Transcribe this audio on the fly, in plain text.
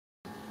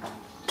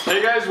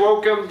Hey guys,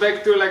 welcome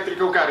back to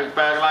Electrical Car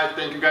Repair Live.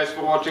 Thank you guys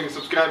for watching,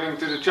 subscribing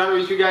to the channel.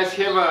 If you guys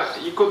have a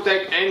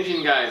Ecotec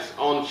engine guys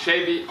on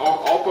Chevy or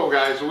Opel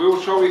guys, we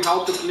will show you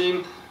how to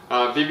clean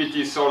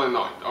VVT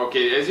solenoid.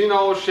 Okay, as you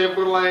know,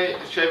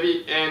 Chevrolet,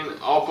 Chevy and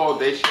Opel,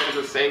 they share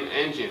the same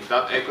engine.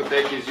 That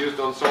Ecotec is used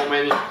on so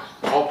many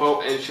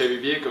Opel and Chevy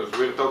vehicles.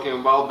 We're talking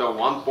about the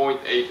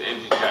 1.8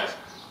 engine guys.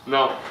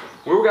 Now,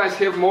 we'll guys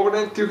have more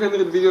than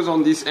 200 videos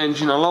on this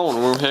engine alone.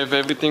 We'll have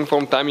everything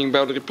from timing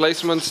belt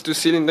replacements to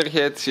cylinder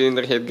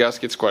head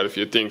gaskets, quite a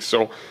few things.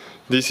 So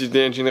this is the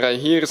engine right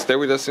here. Stay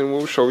with us and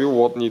we'll show you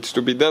what needs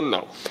to be done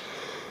now.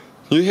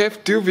 You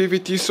have two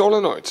VVT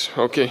solenoids.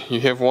 Okay, you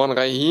have one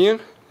right here,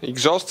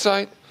 exhaust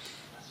side,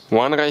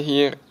 one right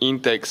here,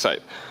 intake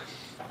side.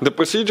 The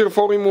procedure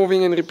for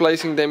removing and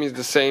replacing them is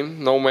the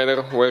same, no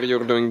matter where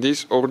you're doing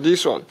this or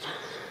this one.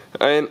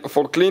 And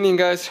for cleaning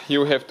guys,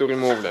 you have to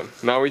remove them.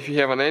 Now if you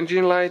have an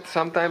engine light,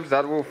 sometimes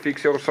that will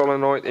fix your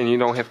solenoid and you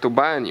don't have to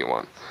buy a new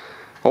one.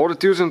 All the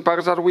tools and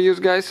parts that we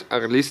use guys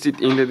are listed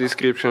in the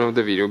description of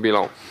the video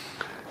below.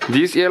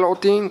 This yellow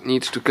thing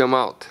needs to come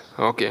out.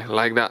 Okay,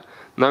 like that.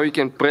 Now you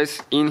can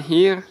press in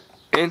here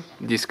and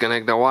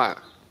disconnect the wire.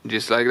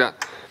 Just like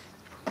that.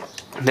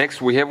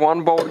 Next we have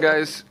one bolt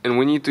guys, and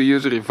we need to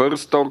use a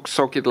reverse torque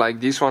socket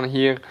like this one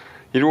here.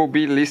 It will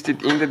be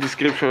listed in the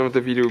description of the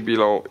video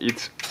below.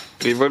 It's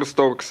reverse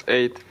torques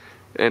 8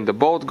 and the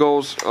bolt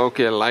goes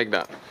okay like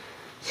that.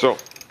 So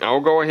I'll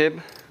go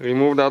ahead,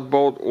 remove that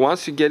bolt.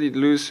 Once you get it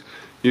loose,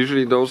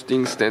 usually those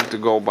things tend to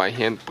go by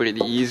hand pretty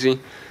easy.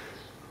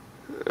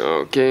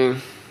 Okay,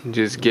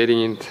 just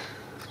getting it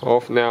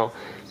off now,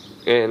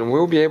 and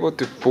we'll be able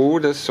to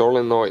pull the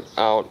solenoid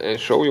out and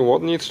show you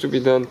what needs to be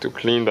done to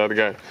clean that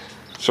guy.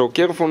 So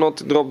careful not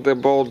to drop the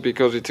bolt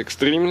because it's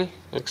extremely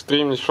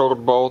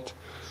short bolt.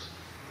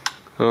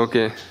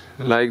 Okay,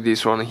 like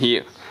this one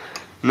here.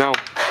 Now,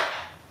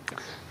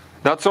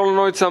 that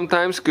solenoid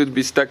sometimes could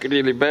be stuck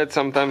really bad,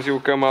 sometimes it will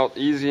come out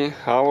easy.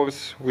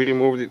 Ours, we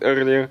removed it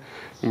earlier,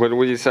 but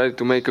we decided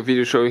to make a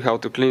video show you how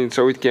to clean it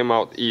so it came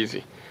out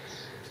easy.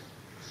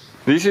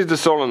 This is the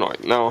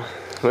solenoid. Now,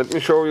 let me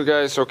show you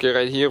guys. Okay,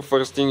 right here,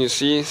 first thing you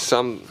see,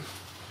 some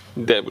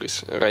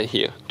debris right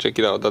here. Check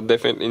it out, that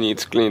definitely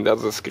needs clean.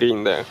 That's the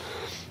screen there.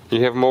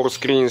 You have more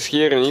screens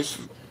here, and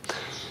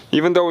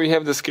even though we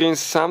have the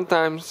screens,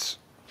 sometimes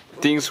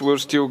things will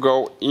still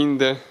go in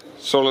the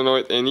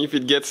solenoid, and if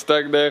it gets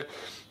stuck there,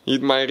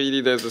 it might read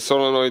it as the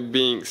solenoid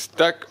being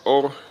stuck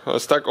or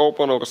stuck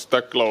open or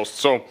stuck closed.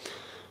 So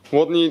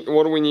what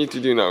do we need to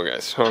do now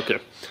guys? Okay,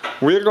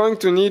 we're going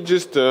to need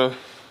just a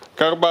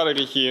car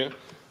battery here,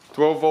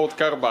 12-volt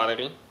car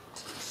battery.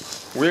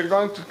 We're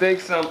going to take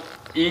some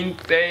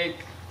intake,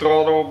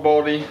 throttle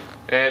body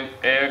and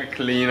air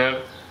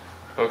cleaner.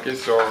 Okay,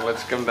 so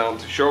let's come down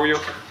to show you.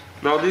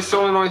 Now this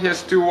solenoid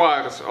has two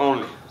wires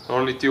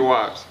only two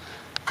wires.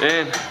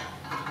 And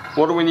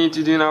what do we need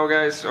to do now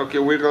guys? Okay,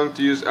 we're going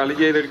to use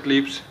alligator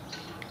clips.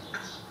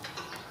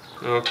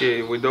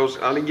 Okay, with those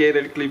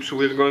alligator clips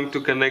we're going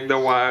to connect the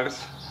wires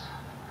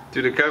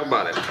to the car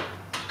battery.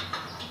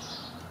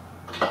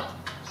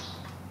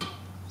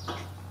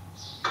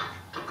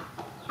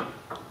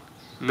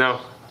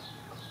 Now,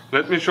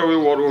 let me show you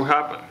what will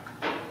happen.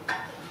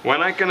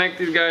 When I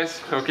connect it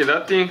guys, okay,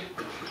 that thing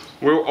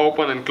will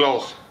open and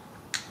close.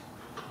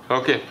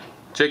 Okay,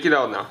 check it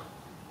out now.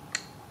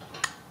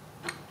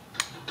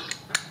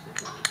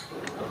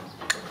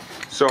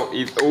 So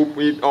it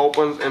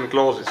opens and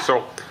closes.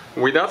 So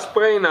with that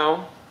spray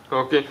now,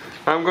 okay,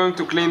 I'm going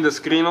to clean the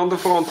screen on the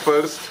front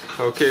first.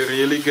 Okay,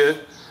 really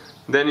good.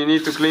 Then you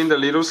need to clean the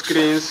little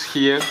screens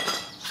here.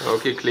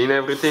 Okay, clean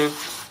everything.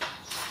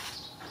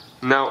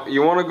 Now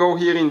you want to go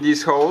here in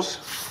these holes.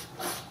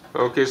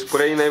 Okay,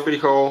 spray in every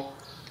hole.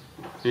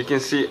 You can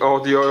see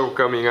all the oil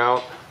coming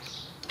out.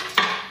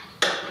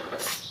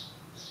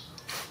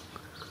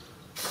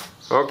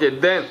 Okay,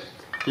 then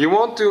you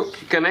want to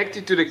connect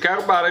it to the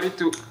car battery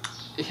to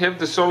have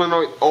the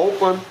solenoid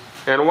open,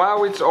 and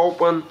while it's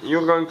open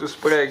you're going to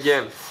spray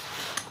again.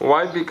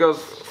 Why? Because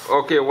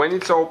okay, when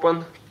it's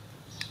open,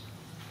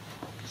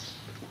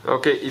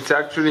 okay, it's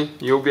actually,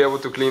 you'll be able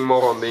to clean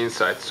more on the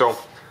inside. So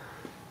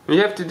you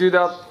have to do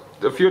that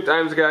a few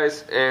times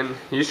guys, and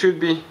you should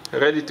be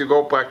ready to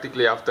go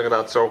practically after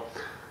that. So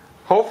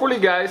hopefully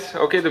guys,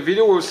 okay, the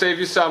video will save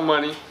you some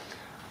money.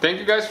 Thank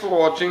you guys for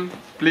watching.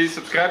 Please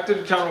subscribe to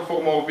the channel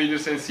for more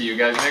videos and see you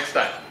guys next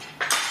time.